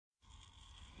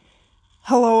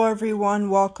Hello everyone,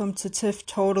 welcome to Tiff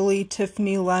Totally,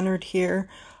 Tiffany Leonard here.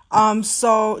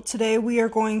 So today we are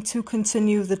going to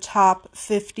continue the top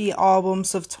 50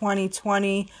 albums of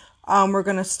 2020. We're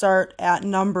going to start at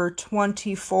number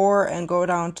 24 and go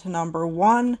down to number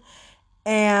 1.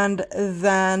 And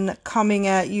then coming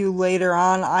at you later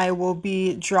on, I will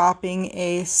be dropping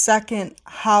a second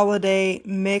holiday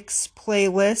mix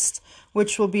playlist,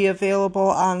 which will be available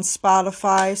on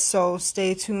Spotify, so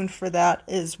stay tuned for that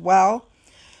as well.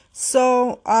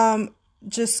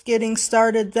 Just getting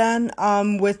started then,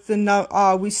 with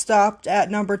we stopped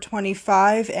at number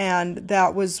 25, and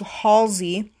that was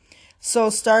Halsey. So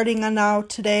starting on now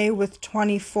today with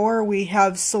 24, we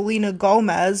have Selena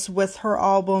Gomez with her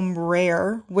album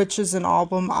Rare, which is an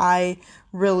album I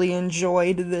really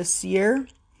enjoyed this year.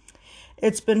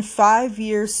 It's been 5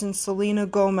 years since Selena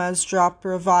Gomez dropped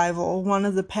Revival, one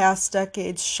of the past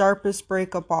decade's sharpest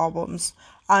breakup albums.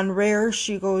 On Rare,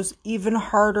 she goes even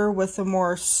harder with a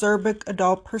more acerbic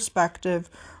adult perspective,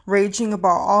 raging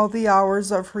about all the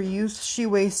hours of her youth she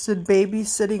wasted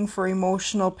babysitting for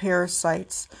emotional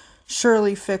parasites.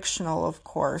 Surely fictional, of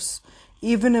course.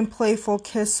 Even in playful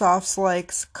kiss-offs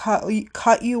like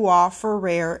Cut You Off or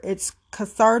Rare, it's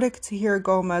cathartic to hear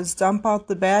Gomez dump out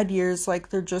the bad years like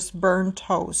they're just burned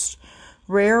toast.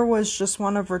 Rare was just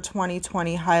one of her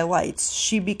 2020 highlights.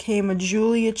 She became a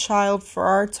Julia Child for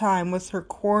our time with her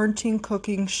quarantine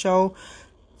cooking show,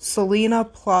 Selena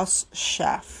Plus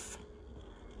Chef.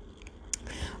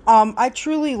 I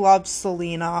truly love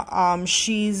Selena.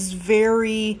 She's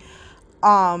very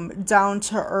down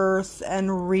to earth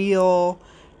and real,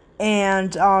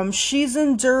 and she's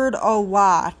endured a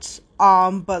lot.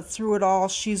 But through it all,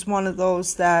 she's one of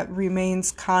those that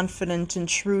remains confident and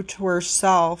true to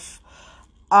herself.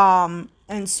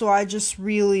 And so I just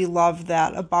really love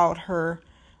that about her,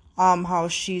 how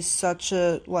she's such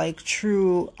a,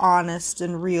 true, honest,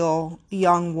 and real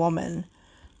young woman.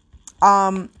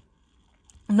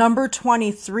 Number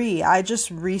 23, I just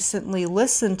recently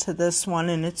listened to this one,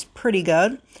 and it's pretty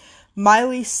good.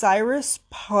 Miley Cyrus,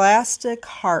 Plastic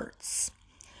Hearts.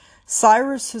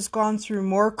 Cyrus has gone through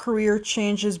more career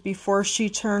changes before she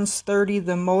turns 30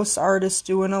 than most artists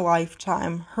do in a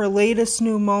lifetime. Her latest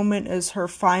new moment is her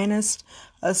finest,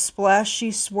 a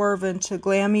splashy swerve into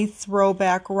glammy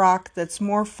throwback rock that's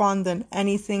more fun than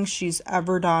anything she's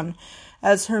ever done.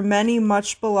 As her many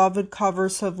much-beloved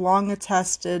covers have long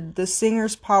attested, the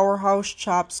singer's powerhouse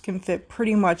chops can fit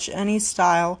pretty much any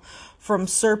style, from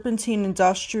serpentine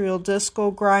industrial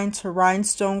disco grind to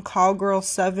rhinestone cowgirl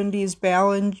 70s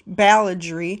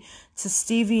balladry to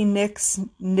Stevie Nicks'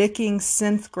 nicking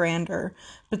synth grandeur.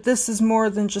 But this is more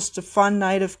than just a fun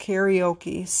night of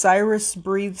karaoke. Cyrus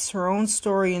breathes her own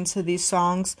story into these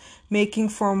songs, making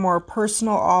for a more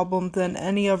personal album than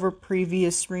any of her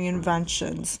previous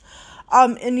reinventions.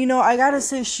 I gotta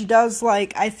say, she does,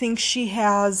 I think she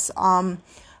has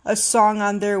a song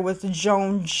on there with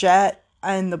Joan Jett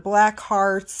and the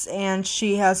Blackhearts, and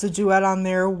she has a duet on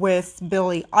there with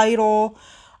Billy Idol.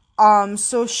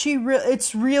 So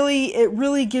it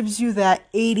really gives you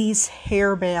that 80s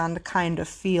hairband kind of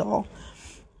feel.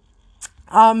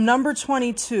 Number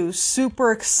 22,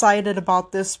 super excited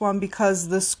about this one because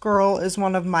this girl is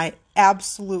one of my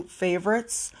absolute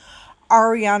favorites.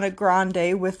 Ariana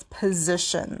Grande with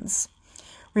Positions.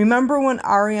 Remember when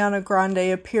Ariana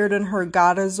Grande appeared in her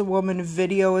God is a Woman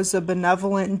video as a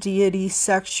benevolent deity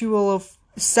sexually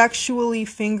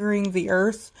fingering the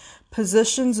earth?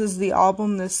 Positions is the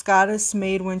album this goddess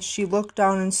made when she looked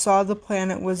down and saw the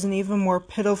planet was an even more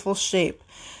pitiful shape.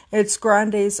 It's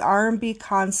Grande's R&B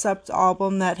concept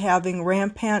album that having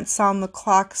rampant sound the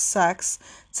clock sex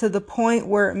to the point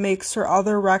where it makes her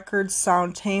other records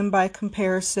sound tame by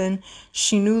comparison.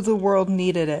 She knew the world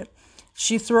needed it.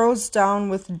 She throws down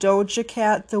with Doja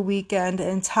Cat, The Weeknd,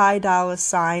 and Ty Dolla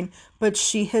 $ign, but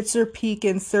she hits her peak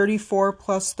in 34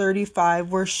 plus 35,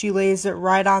 where she lays it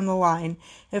right on the line.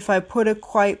 If I put it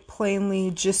quite plainly,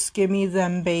 just gimme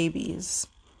them babies.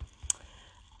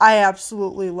 I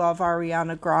absolutely love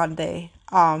Ariana Grande.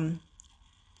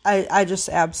 I just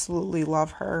absolutely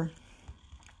love her.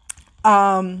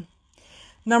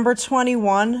 Number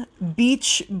 21,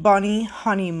 Beach Bunny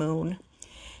Honeymoon.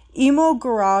 Emo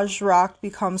garage rock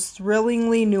becomes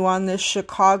thrillingly new on this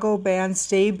Chicago band's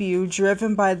debut,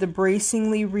 driven by the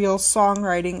bracingly real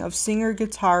songwriting of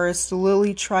singer-guitarist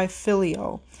Lily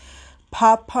Trifilio.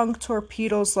 Pop-punk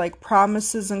torpedoes like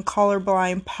Promises and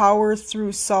Colorblind power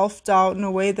through self-doubt in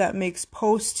a way that makes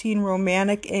post-teen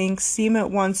romantic angst seem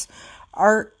at once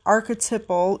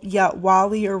archetypal yet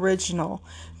wildly original.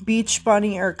 Beach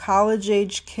Bunny are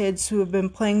college-age kids who have been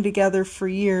playing together for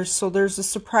years, so there's a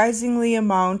surprisingly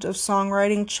amount of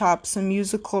songwriting chops and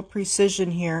musical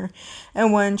precision here.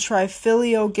 And when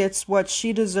Trifilio gets what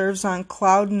she deserves on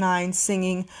Cloud 9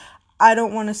 singing, I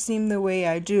don't want to seem the way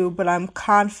I do, but I'm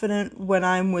confident when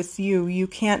I'm with you. You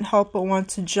can't help but want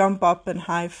to jump up and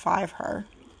high-five her.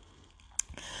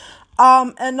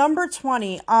 At number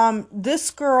 20, this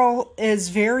girl is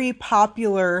very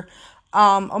popular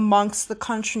amongst the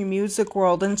country music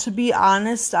world. And to be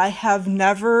honest, I have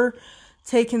never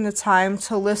taken the time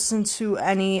to listen to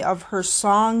any of her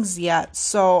songs yet.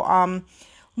 So,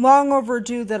 long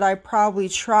overdue that I probably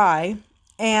try.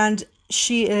 And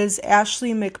she is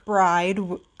Ashley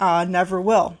McBryde, Never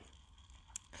Will.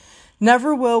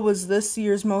 Never Will was this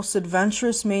year's most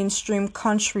adventurous mainstream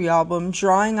country album,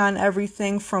 drawing on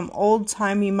everything from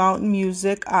old-timey mountain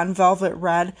music on Velvet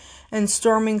Red and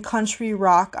storming country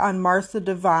rock on Martha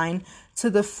Divine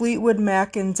to the Fleetwood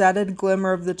Mac indebted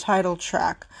glimmer of the title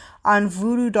track. On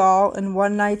Voodoo Doll and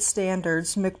One Night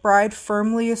Standards, McBryde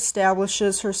firmly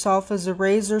establishes herself as a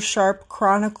razor-sharp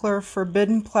chronicler of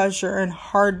forbidden pleasure and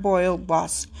hard-boiled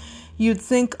lust. You'd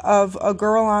think of a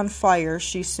girl on fire,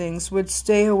 she sings, would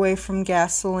stay away from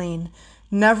gasoline.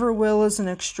 Never Will is an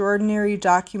extraordinary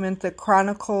document that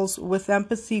chronicles with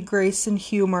empathy, grace, and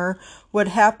humor what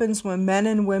happens when men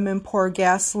and women pour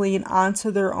gasoline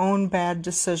onto their own bad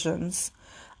decisions.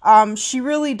 She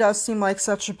really does seem like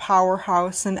such a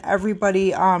powerhouse, and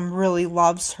everybody really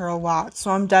loves her a lot,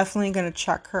 so I'm definitely going to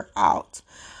check her out.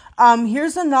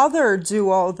 Here's another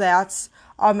duo that's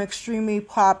extremely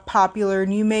popular,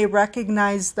 and you may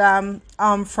recognize them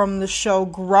from the show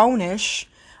Grownish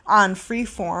on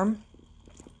Freeform,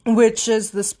 which is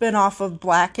the spin-off of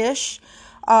Blackish.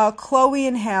 Chloe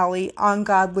and Halle,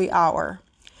 Ungodly Hour.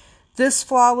 This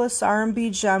flawless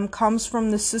R&B gem comes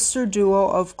from the sister duo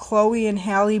of Chloe and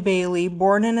Halle Bailey,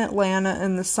 born in Atlanta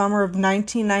in the summer of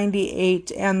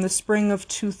 1998 and the spring of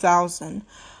 2000.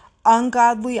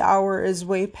 Ungodly Hour is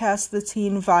way past the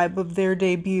teen vibe of their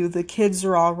debut, The Kids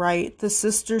Are Alright. The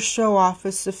sisters show off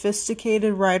as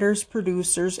sophisticated writers,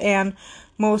 producers, and,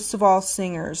 most of all,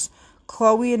 singers.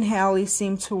 Chloe and Halle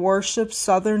seem to worship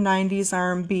Southern 90s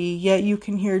R&B, yet you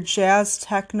can hear jazz,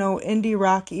 techno, indie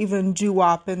rock, even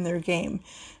doo-wop in their game.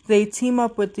 They team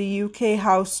up with the UK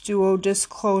house duo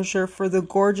Disclosure for the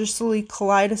gorgeously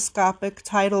kaleidoscopic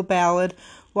title ballad,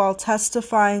 while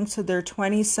testifying to their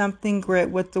 20-something grit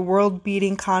with the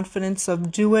world-beating confidence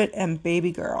of Do It and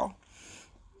Baby Girl.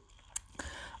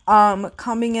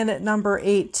 Coming in at number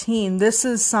 18, this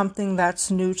is something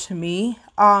that's new to me.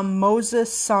 Moses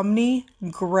Sumney,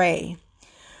 Gray.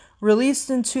 Released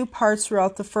in 2 parts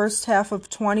throughout the first half of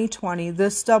 2020,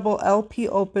 this double LP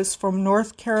opus from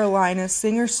North Carolina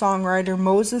singer-songwriter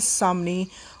Moses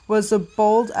Sumney was a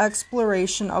bold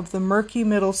exploration of the murky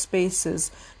middle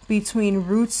spaces between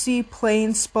rootsy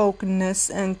plain-spokenness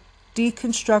and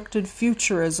deconstructed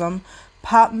futurism,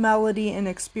 pop melody and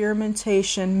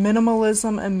experimentation,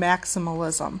 minimalism and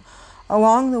maximalism.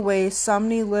 Along the way,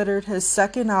 Sumney littered his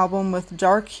second album with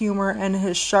dark humor and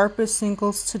his sharpest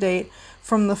singles to date,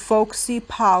 from the folksy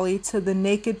Polly to the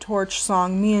Naked Torch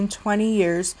song Me in 20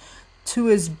 Years, to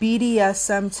his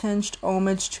BDSM-tinged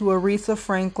homage to Aretha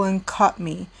Franklin, Cut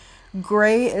Me.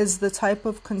 Gray is the type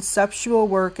of conceptual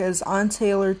work as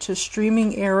untailored to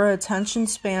streaming-era attention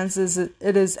spans as it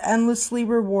is endlessly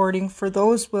rewarding for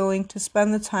those willing to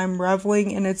spend the time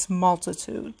reveling in its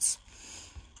multitudes.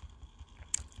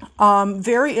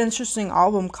 Very interesting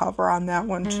album cover on that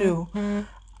one, too.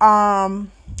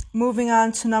 Moving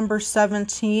on to number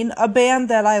 17, a band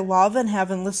that I love and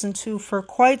haven't listened to for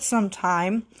quite some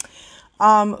time,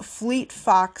 Fleet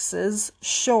Foxes,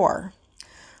 Shore.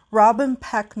 Robin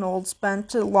Pecknold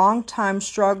spent a long time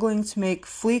struggling to make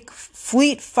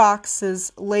Fleet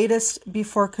Foxes' latest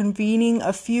before convening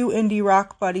a few indie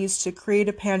rock buddies to create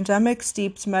a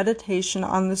pandemic-steeped meditation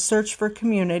on the search for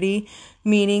community,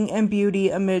 meaning, and beauty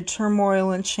amid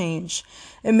turmoil and change.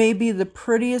 It may be the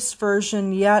prettiest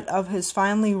version yet of his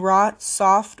finely wrought,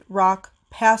 soft rock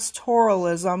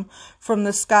pastoralism, from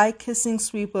the sky-kissing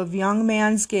sweep of Young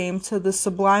Man's Game to the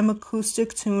sublime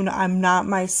acoustic tune I'm Not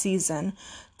My Season.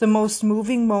 The most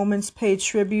moving moments pay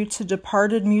tribute to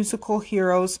departed musical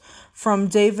heroes, from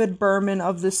David Berman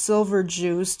of the Silver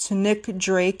Jews to Nick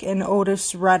Drake and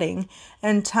Otis Redding,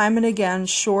 and time and again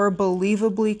Shore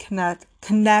believably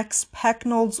connects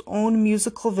Pecknold's own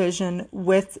musical vision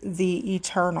with the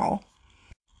eternal.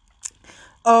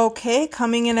 Okay,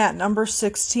 coming in at number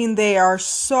 16, they are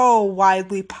so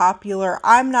widely popular.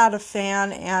 I'm not a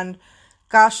fan, and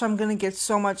Gosh, I'm going to get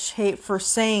so much hate for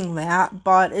saying that,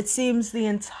 but it seems the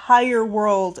entire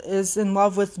world is in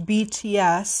love with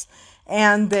BTS,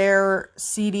 and their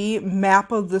CD,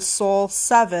 Map of the Soul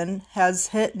 7, has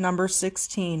hit number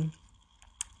 16.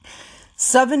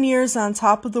 7 years on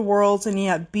top of the world, and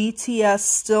yet BTS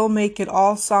still make it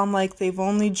all sound like they've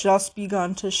only just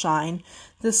begun to shine.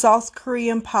 The South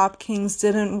Korean pop kings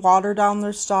didn't water down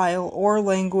their style or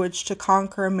language to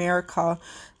conquer America.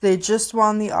 They just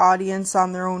won the audience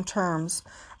on their own terms.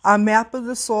 On Map of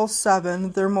the Soul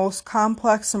 7, their most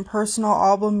complex and personal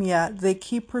album yet, they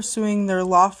keep pursuing their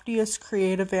loftiest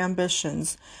creative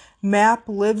ambitions. Map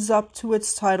lives up to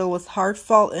its title with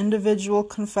heartfelt individual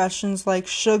confessions like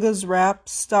Suga's Rap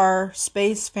Star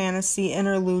Space Fantasy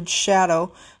interlude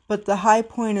Shadow, but the high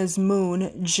point is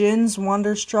Moon, Jin's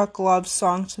wonderstruck love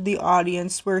song to the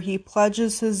audience where he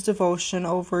pledges his devotion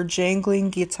over jangling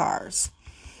guitars.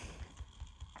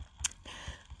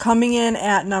 Coming in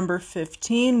at number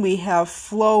 15, we have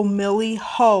Flo Milli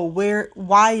Ho,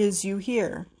 Why Is You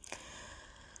Here?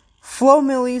 Flo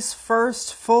Milli's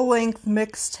first full-length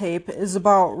mixtape is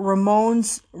about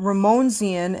Ramonesian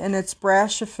and its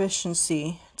brash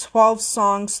efficiency. 12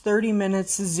 songs, 30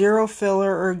 minutes, zero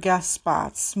filler or guest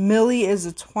spots. Milli is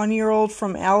a 20-year-old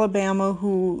from Alabama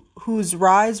whose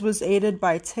rise was aided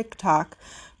by TikTok,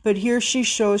 but here she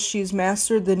shows she's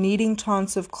mastered the kneading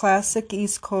taunts of classic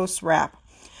East Coast rap.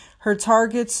 Her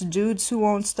targets, dudes who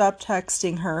won't stop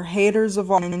texting her, haters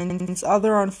of all kinds,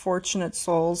 other unfortunate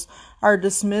souls, are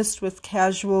dismissed with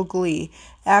casual glee.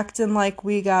 Actin' like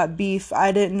we got beef,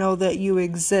 I didn't know that you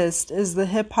exist, is the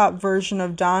hip-hop version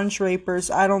of Don Draper's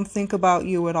I Don't Think About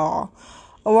You at All.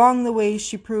 Along the way,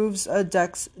 she proves a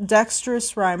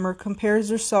dexterous rhymer, compares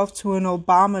herself to an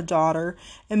Obama daughter,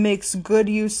 and makes good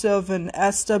use of an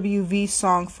SWV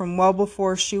song from well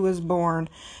before she was born.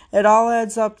 It all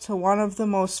adds up to one of the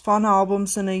most fun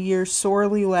albums in a year,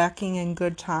 sorely lacking in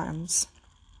good times.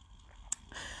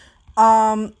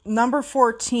 Number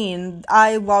 14,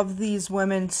 I love these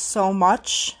women so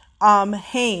much.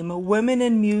 Haim, Women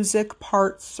in Music,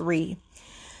 Part 3.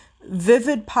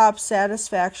 Vivid pop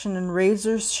satisfaction and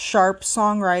razor-sharp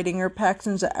songwriting are packed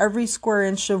into every square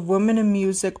inch of Women in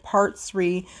Music Part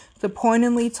 3, the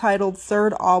poignantly titled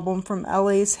third album from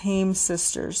LA's Haim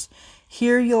sisters.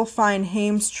 Here you'll find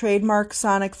Haim's trademark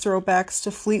sonic throwbacks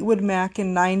to Fleetwood Mac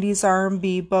and 90s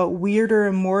R&B, but weirder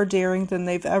and more daring than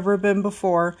they've ever been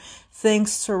before,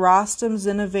 thanks to Rostam's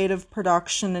innovative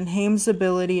production and Haim's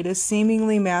ability to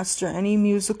seemingly master any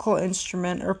musical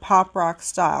instrument or pop rock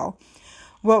style.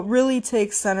 What really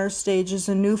takes center stage is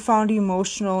a newfound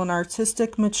emotional and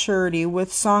artistic maturity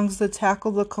with songs that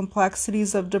tackle the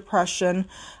complexities of depression,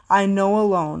 I Know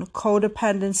Alone,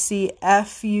 codependency,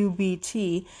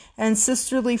 FUBT, and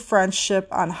sisterly friendship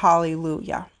on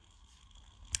Hallelujah.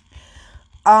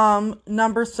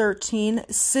 Number 13,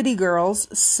 City Girls,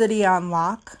 City on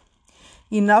Lock.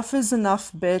 Enough is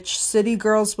enough, bitch. City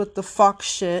Girls with the fuck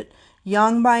shit.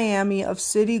 Young Miami of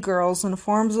City Girls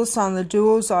informs us on the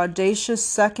duo's audacious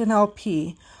second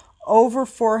LP. Over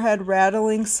forehead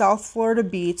rattling South Florida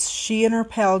beats, she and her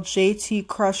pal JT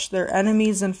crush their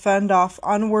enemies and fend off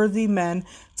unworthy men,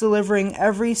 delivering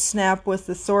every snap with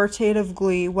authoritative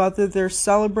glee, whether they're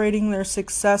celebrating their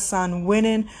success on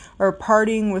Winnin' or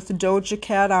partying with Doja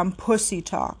Cat on Pussy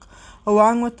Talk.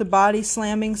 Along with the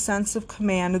body-slamming sense of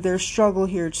command, there's struggle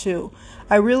here too.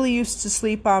 I really used to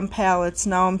sleep on pallets,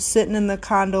 now I'm sitting in the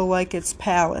condo like it's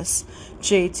palace,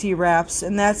 JT raps,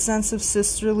 and that sense of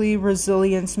sisterly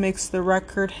resilience makes the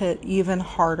record hit even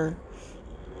harder.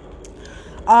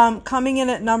 Coming in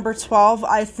at number 12,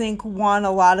 I think one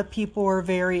a lot of people were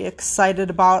very excited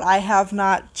about. I have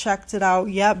not checked it out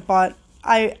yet, but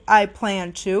I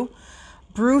plan to.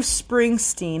 Bruce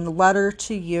Springsteen, Letter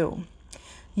to You.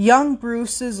 Young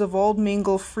Bruces of old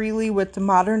mingle freely with the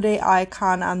modern-day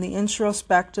icon on the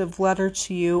introspective Letter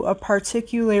to You, a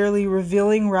particularly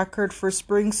revealing record for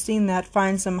Springsteen that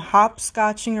finds him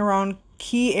hopscotching around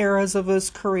key eras of his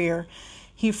career.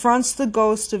 He fronts the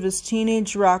ghost of his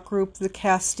teenage rock group, the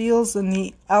Castiles, and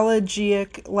the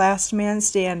elegiac Last Man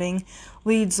Standing,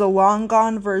 leads a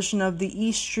long-gone version of the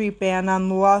E Street Band on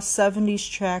the lost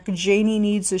 70s track Janie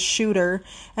Needs a Shooter,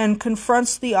 and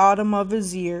confronts the autumn of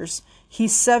his years.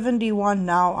 He's 71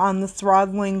 now on the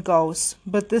throttling Ghost,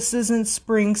 but this isn't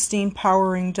Springsteen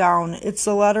powering down. It's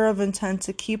a letter of intent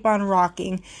to keep on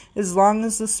rocking as long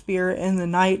as the spirit in the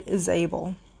night is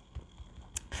able.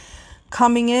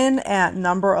 Coming in at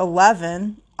number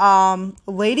 11,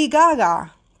 Lady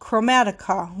Gaga,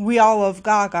 Chromatica. We all love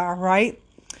Gaga, right?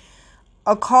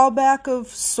 A callback of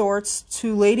sorts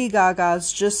to Lady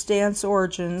Gaga's Just Dance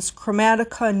origins,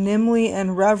 Chromatica nimbly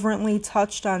and reverently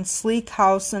touched on sleek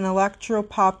house and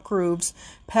electro-pop grooves,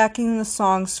 packing the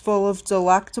songs full of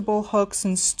delectable hooks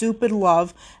and Stupid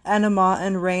Love, Enema,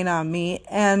 and Rain on Me,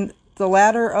 and the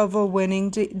latter of a winning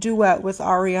duet with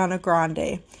Ariana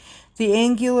Grande. The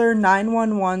angular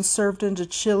 911 served into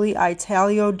chilly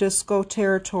Italio disco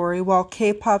territory, while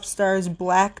K-pop stars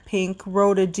Blackpink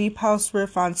wrote a deep house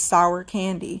riff on Sour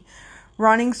Candy.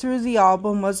 Running through the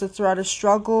album was a thread of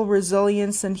struggle,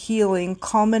 resilience, and healing,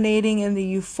 culminating in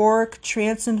the euphoric,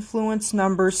 trance-influenced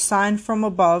numbers Signed from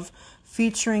Above,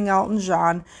 featuring Elton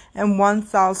John, and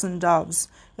 1,000 Doves.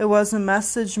 It was a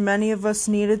message many of us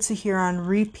needed to hear on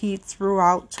repeat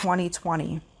throughout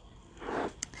 2020.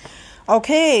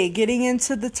 Okay, getting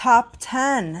into the top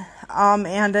 10.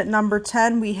 And at number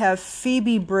 10, we have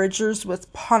Phoebe Bridgers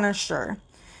with Punisher.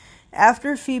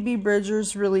 After Phoebe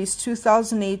Bridgers released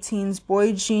 2018's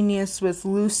Boy Genius with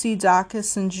Lucy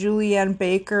Dacus and Julianne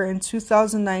Baker and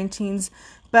 2019's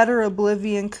Better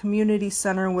Oblivion Community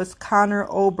Center with Connor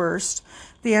Oberst,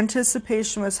 the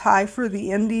anticipation was high for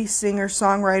the indie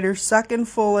singer-songwriter's second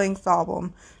full-length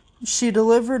album. She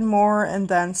delivered more and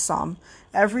then some.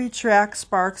 Every track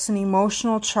sparks an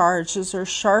emotional charge as her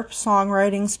sharp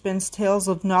songwriting spins tales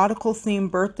of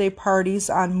nautical-themed birthday parties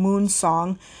on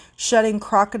Moonsong, shedding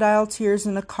crocodile tears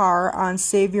in a car on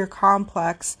Savior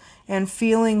Complex, and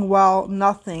feeling, well,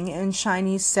 nothing in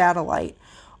Chinese Satellite.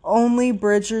 Only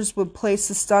Bridgers would place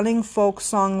a stunning folk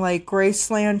song like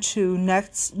Graceland 2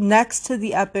 next to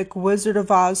the epic Wizard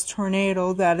of Oz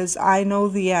tornado that is I Know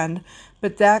the End,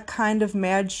 but that kind of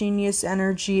mad genius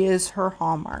energy is her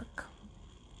hallmark.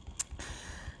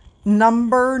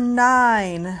 Number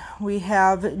 9, we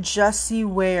have Jessie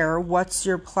Ware, What's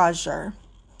Your Pleasure?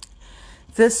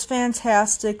 This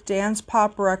fantastic dance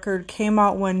pop record came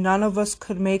out when none of us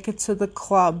could make it to the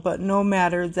club, but no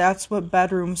matter, that's what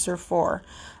bedrooms are for.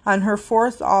 On her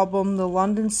fourth album, the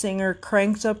London singer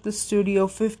cranked up the Studio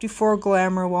 54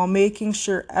 glamour while making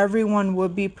sure everyone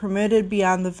would be permitted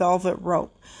beyond the velvet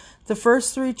rope. The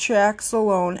first 3 tracks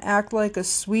alone act like a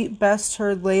sweet best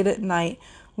heard late at night,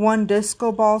 one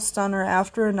disco ball stunner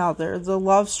after another, the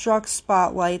love-struck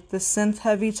Spotlight, the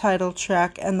synth-heavy title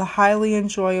track, and the highly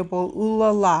enjoyable Ooh La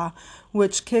La,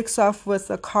 which kicks off with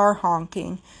a car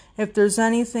honking. If there's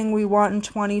anything we want in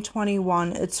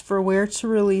 2021, it's for Ware to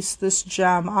release this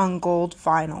gem on gold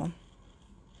vinyl.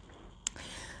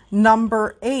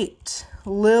 Number 8,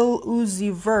 Lil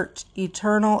Uzi Vert,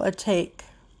 Eternal Atake.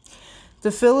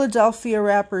 The Philadelphia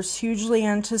rapper's hugely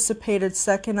anticipated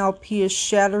second LP is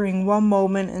shattering one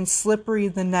moment and slippery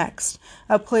the next,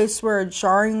 a place where a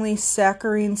jarringly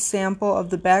saccharine sample of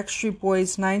the Backstreet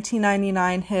Boys'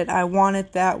 1999 hit I Want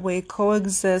It That Way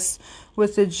coexists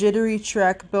with a jittery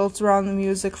track built around the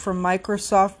music from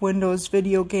Microsoft Windows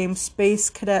video game Space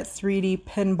Cadet 3D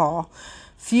Pinball.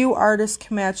 Few artists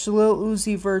can match Lil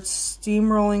Uzi Vert's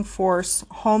steamrolling force.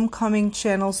 Homecoming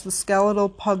channels the skeletal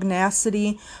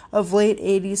pugnacity of late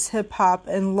 80s hip-hop,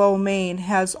 and Lo Mein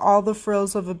has all the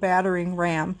frills of a battering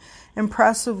ram.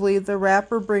 Impressively, the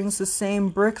rapper brings the same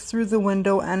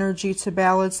brick-through-the-window energy to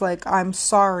ballads like I'm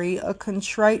Sorry, a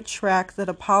contrite track that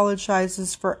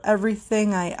apologizes for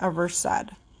everything I ever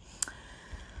said.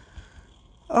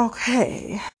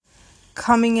 Okay.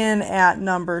 Coming in at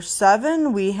number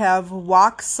 7, we have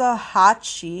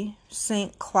Waxahachie,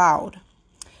 St. Cloud.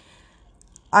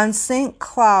 On St.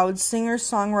 Cloud,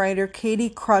 singer-songwriter Katie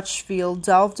Crutchfield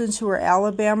delved into her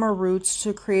Alabama roots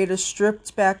to create a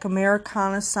stripped-back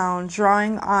Americana sound,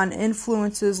 drawing on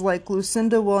influences like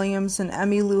Lucinda Williams and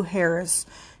Emmylou Harris.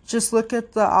 Just look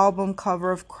at the album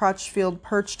cover of Crutchfield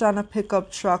perched on a pickup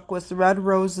truck with red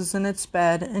roses in its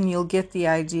bed, and you'll get the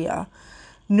idea.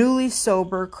 Newly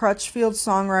sober, Crutchfield's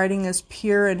songwriting is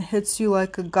pure and hits you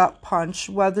like a gut punch,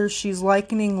 whether she's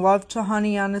likening love to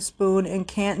honey on a spoon and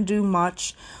can't do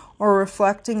much, or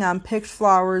reflecting on picked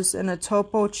flowers in a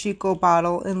Topo Chico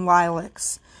bottle in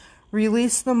lilacs.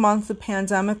 Released the month the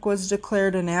pandemic was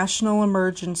declared a national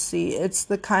emergency, it's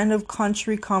the kind of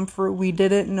country comfort we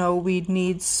didn't know we'd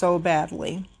need so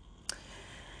badly.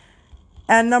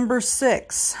 And number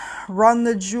 6, Run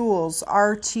the Jewels,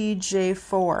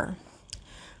 RTJ4.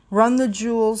 Run the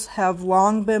Jewels have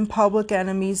long been Public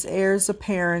Enemy's heirs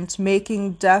apparent,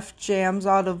 making deft jams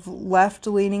out of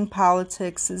left-leaning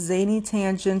politics, zany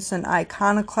tangents, and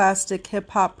iconoclastic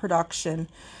hip-hop production.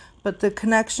 But the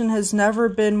connection has never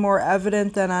been more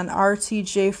evident than on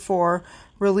RTJ4,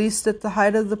 released at the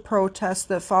height of the protests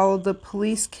that followed the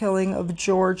police killing of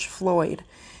George Floyd.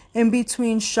 In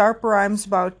between sharp rhymes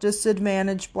about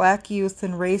disadvantaged black youth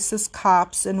and racist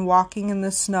cops and walking in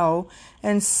the snow,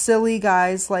 and silly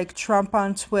guys like Trump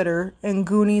on Twitter and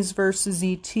Goonies vs.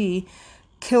 E.T.,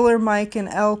 Killer Mike and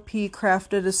LP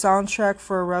crafted a soundtrack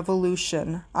for a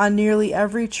revolution. On nearly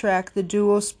every track, the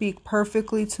duo speak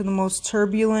perfectly to the most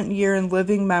turbulent year in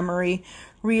living memory,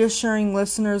 reassuring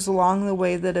listeners along the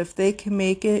way that if they can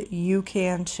make it, you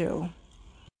can too.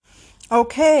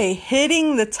 Okay,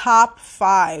 hitting the top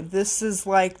 5. This is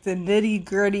like the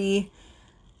nitty-gritty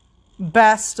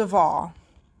best of all.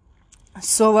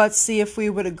 So let's see if we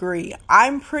would agree.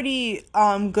 I'm pretty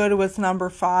good with number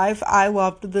 5. I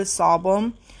loved this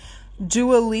album.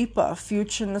 Dua Lipa,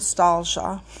 Future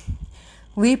Nostalgia.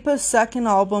 Lipa's second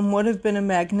album would have been a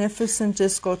magnificent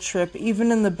disco trip,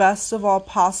 even in the best of all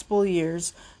possible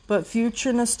years, but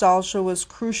Future Nostalgia was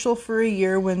crucial for a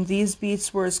year when these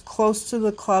beats were as close to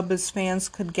the club as fans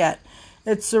could get.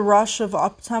 It's a rush of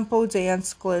up-tempo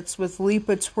dance glitz with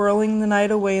Lipa twirling the night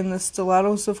away in the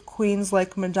stilettos of queens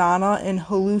like Madonna in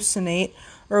Hallucinate,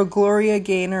 or Gloria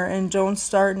Gaynor in Don't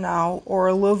Start Now, or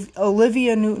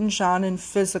Olivia Newton-John in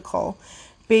Physical.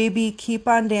 Baby, keep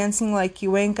on dancing like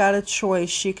you ain't got a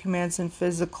choice, she commands in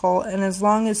Physical, and as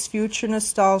long as Future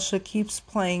Nostalgia keeps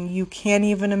playing, you can't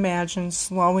even imagine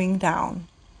slowing down.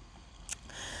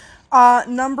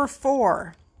 Number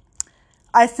 4.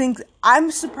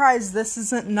 I'm surprised this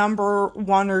isn't number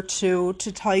 1 or 2,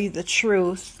 to tell you the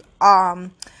truth.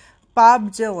 Bob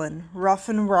Dylan, Rough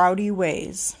and Rowdy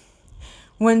Ways.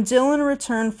 When Dylan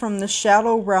returned from the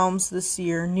Shadow Realms this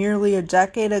year, nearly a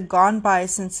decade had gone by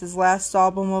since his last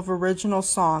album of original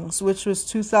songs, which was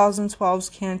 2012's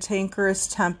Cantankerous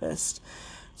Tempest.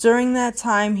 During that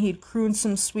time, he'd crooned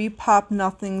some sweet pop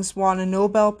nothings, won a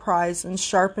Nobel Prize, and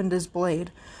sharpened his blade.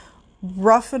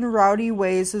 Rough and Rowdy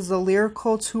Ways is a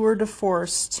lyrical tour de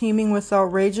force, teeming with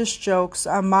outrageous jokes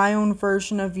on My Own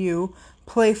Version of You,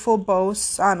 playful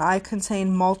boasts on I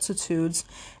Contain Multitudes,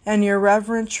 and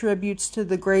irreverent tributes to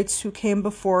the greats who came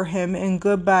before him in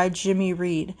Goodbye Jimmy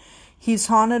Reed. He's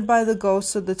haunted by the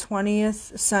ghosts of the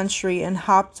 20th century and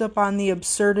hopped up on the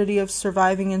absurdity of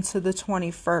surviving into the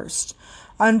 21st.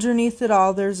 Underneath it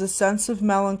all, there's a sense of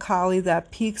melancholy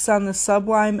that peaks on the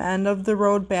sublime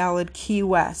end-of-the-road ballad Key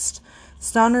West.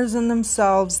 Stunners in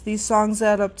themselves, these songs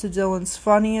add up to Dylan's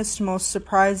funniest, most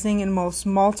surprising, and most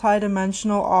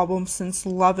multi-dimensional album since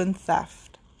Love and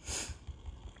Theft.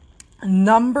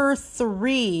 Number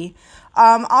 3.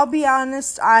 I'll be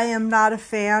honest, I am not a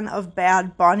fan of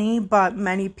Bad Bunny, but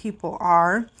many people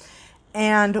are.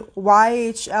 And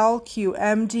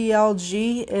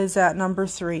YHLQMDLG is at number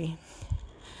 3.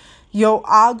 Yo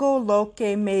Hago Lo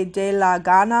Que Me De La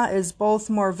Gana is both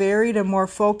more varied and more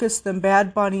focused than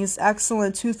Bad Bunny's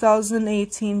excellent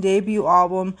 2018 debut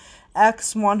album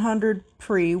X100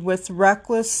 Pre, with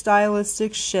reckless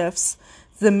stylistic shifts,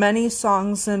 the many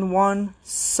songs in one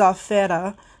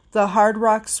Safeta, the hard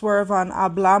rock swerve on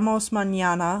Hablamos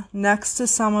Mañana, next to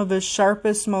some of his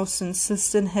sharpest, most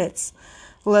insistent hits.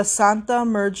 La Santa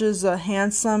merges a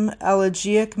handsome,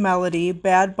 elegiac melody,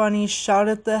 Bad Bunny's shout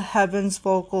at the heavens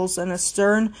vocals, and a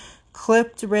stern,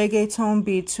 clipped reggaeton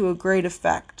beat to a great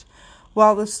effect.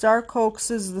 While the star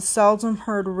coaxes the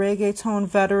seldom-heard reggaeton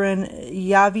veteran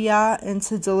Yavia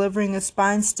into delivering a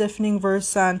spine-stiffening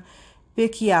verse on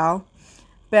Bikial,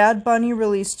 Bad Bunny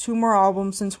released 2 more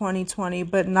albums in 2020,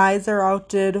 but neither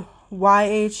outdid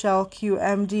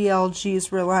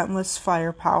YHLQMDLG's relentless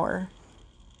firepower.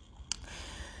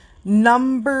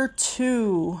 Number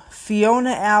 2, Fiona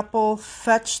Apple,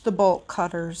 Fetch the Bolt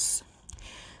Cutters.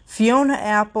 Fiona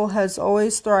Apple has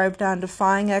always thrived on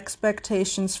defying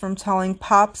expectations, from telling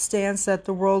pop stans that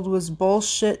the world was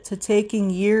bullshit to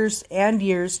taking years and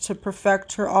years to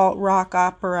perfect her alt-rock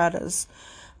operettas.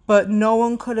 But no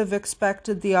one could have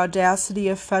expected the audacity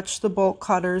of Fetch the Bolt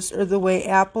Cutters, or the way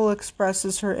Apple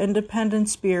expresses her independent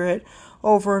spirit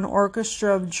over an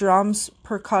orchestra of drums,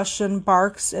 percussion,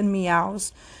 barks, and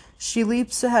meows. She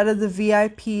leaps ahead of the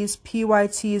VIPs,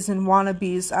 PYTs, and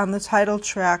wannabes on the title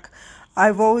track,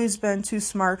 I've Always Been Too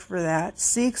Smart for That,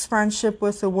 seeks friendship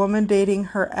with a woman dating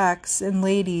her ex in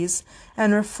Ladies,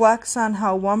 and reflects on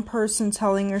how one person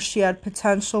telling her she had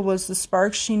potential was the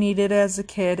spark she needed as a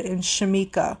kid in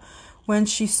Shamika. When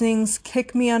she sings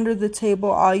Kick Me Under the Table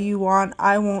All You Want,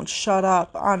 I Won't Shut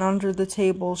Up on Under the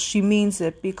Table, she means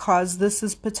it, because this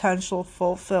is potential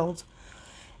fulfilled.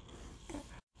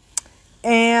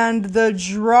 And the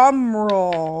drum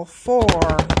roll for...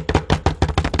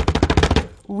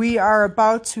 We are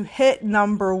about to hit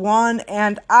number 1,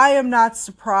 and I am not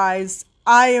surprised.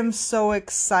 I am so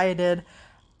excited.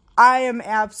 I am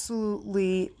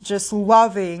absolutely just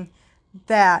loving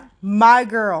that my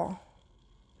girl,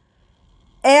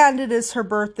 And it is her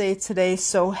birthday today,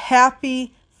 so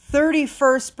happy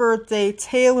 31st birthday,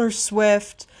 Taylor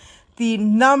Swift. The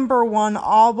number one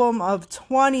album of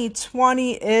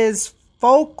 2020 is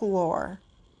Folklore.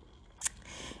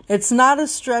 It's not a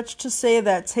stretch to say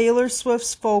that Taylor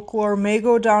Swift's Folklore may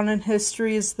go down in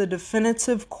history as the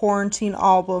definitive quarantine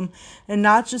album, and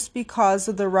not just because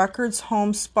of the record's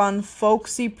homespun,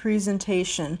 folksy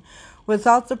presentation.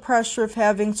 Without the pressure of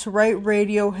having to write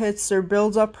radio hits or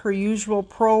build up her usual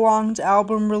prolonged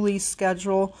album release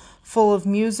schedule full of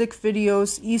music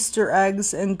videos, Easter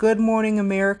eggs, and Good Morning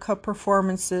America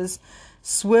performances,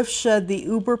 Swift shed the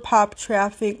uber-pop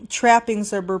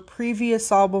trappings of her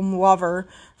previous album, Lover,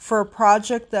 for a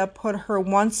project that put her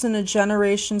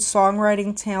once-in-a-generation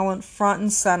songwriting talent front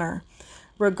and center.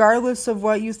 Regardless of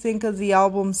what you think of the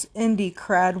album's indie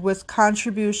cred, with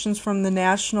contributions from the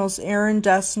Nationals' Aaron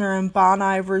Dessner and Bon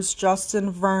Iver's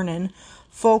Justin Vernon,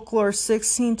 Folklore's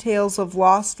 16 Tales of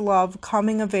Lost Love,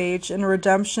 Coming of Age, and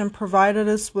Redemption provided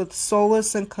us with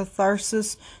solace and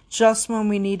catharsis just when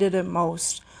we needed it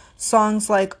most. Songs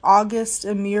like August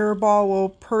and Mirrorball will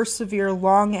persevere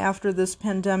long after this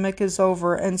pandemic is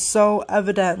over, and so,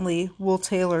 evidently, will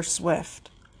Taylor Swift.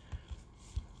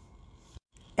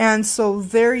 And so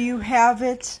there you have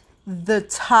it, the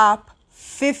top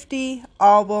 50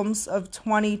 albums of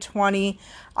 2020.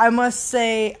 I must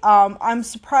say, I'm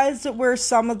surprised at where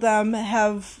some of them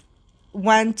have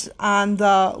went on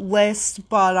the list,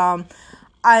 but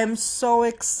I'm so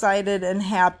excited and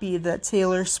happy that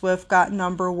Taylor Swift got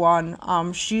number one.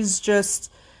 She's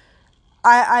just,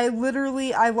 I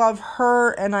love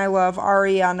her and I love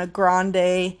Ariana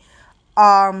Grande.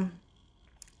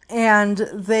 And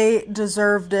they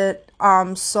deserved it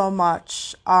so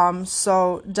much.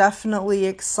 So definitely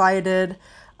excited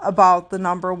about the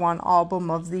number one album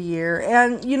of the year.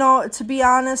 And, to be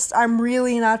honest, I'm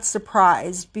really not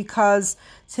surprised because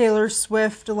Taylor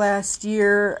Swift last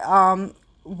year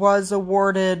was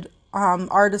awarded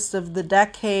Artist of the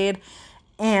Decade.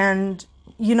 And,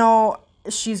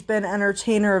 she's been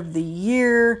Entertainer of the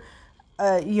Year.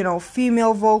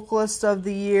 Female Vocalist of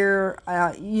the Year,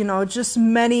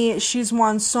 she's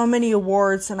won so many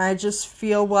awards, and I just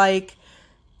feel like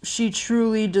she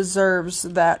truly deserves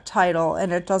that title,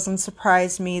 and it doesn't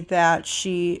surprise me that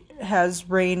she has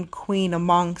reigned queen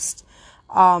amongst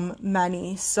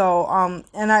many. So,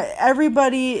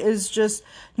 everybody is just,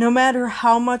 no matter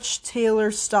how much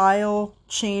Taylor's style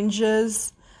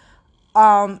changes,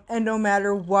 and no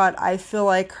matter what, I feel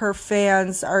like her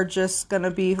fans are just going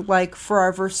to be like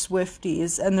forever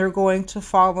Swifties, and they're going to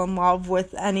fall in love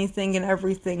with anything and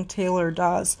everything Taylor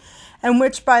does. And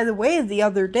which, by the way, the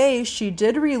other day, she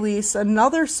did release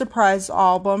another surprise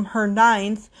album, her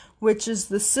 9th, which is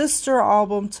the sister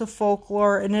album to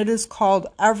Folklore, and it is called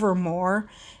Evermore.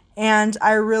 And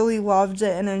I really loved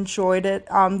it and enjoyed it.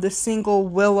 The single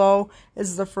Willow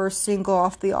is the first single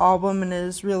off the album, and it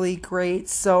is really great.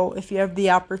 So if you have the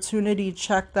opportunity,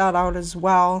 check that out as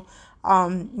well.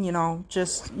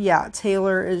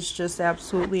 Taylor is just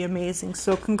absolutely amazing.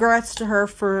 So congrats to her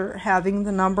for having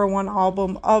the number one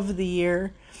album of the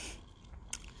year.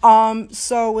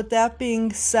 So with that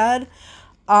being said,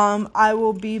 I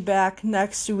will be back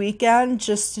next weekend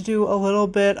just to do a little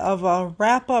bit of a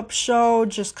wrap-up show,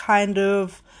 just kind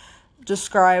of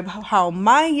describe how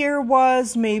my year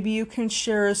was. Maybe you can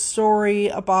share a story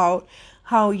about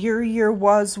how your year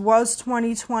was. Was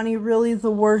 2020 really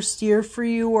the worst year for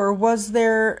you, or was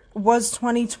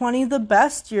 2020 the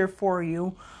best year for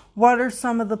you? What are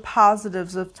some of the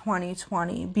positives of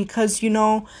 2020? Because,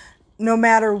 no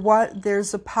matter what,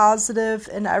 there's a positive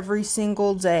in every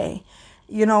single day.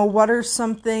 What are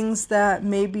some things that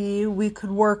maybe we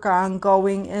could work on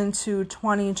going into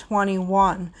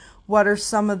 2021? What are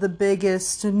some of the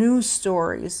biggest news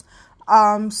stories?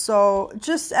 So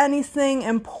just anything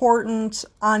important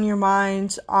on your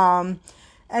mind,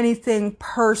 anything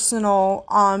personal.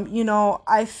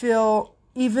 I feel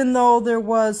even though there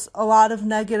was a lot of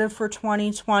negative for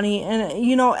 2020, and,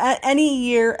 any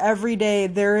year, every day,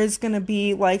 there is going to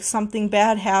be like something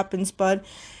bad happens, but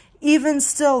even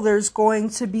still, there's going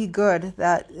to be good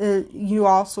that you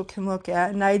also can look at.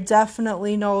 And I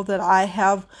definitely know that I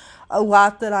have a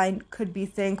lot that I could be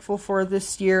thankful for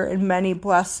this year, and many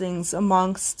blessings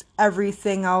amongst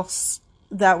everything else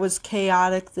that was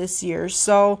chaotic this year.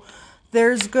 So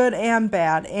there's good and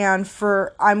bad, and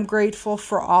I'm grateful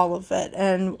for all of it,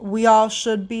 and we all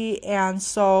should be. And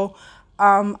so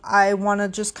I want to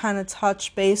just kind of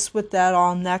touch base with that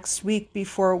all next week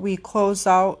before we close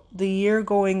out the year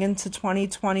going into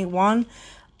 2021.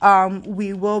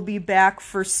 We will be back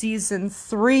for season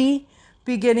 3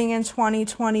 beginning in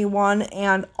 2021,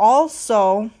 and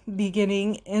also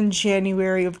beginning in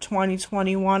January of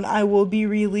 2021, I will be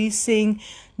releasing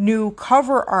new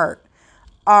cover art.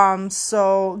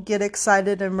 So get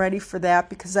excited and ready for that,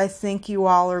 because I think you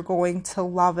all are going to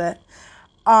love it.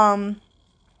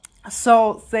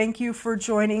 So thank you for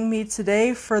joining me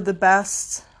today for the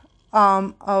best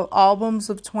of albums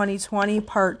of 2020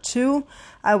 part 2.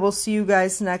 I will see you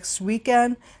guys next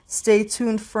weekend. Stay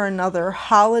tuned for another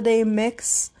holiday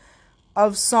mix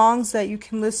of songs that you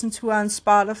can listen to on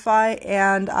Spotify,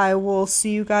 and I will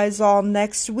see you guys all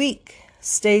next week.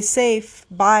 Stay safe.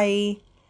 Bye.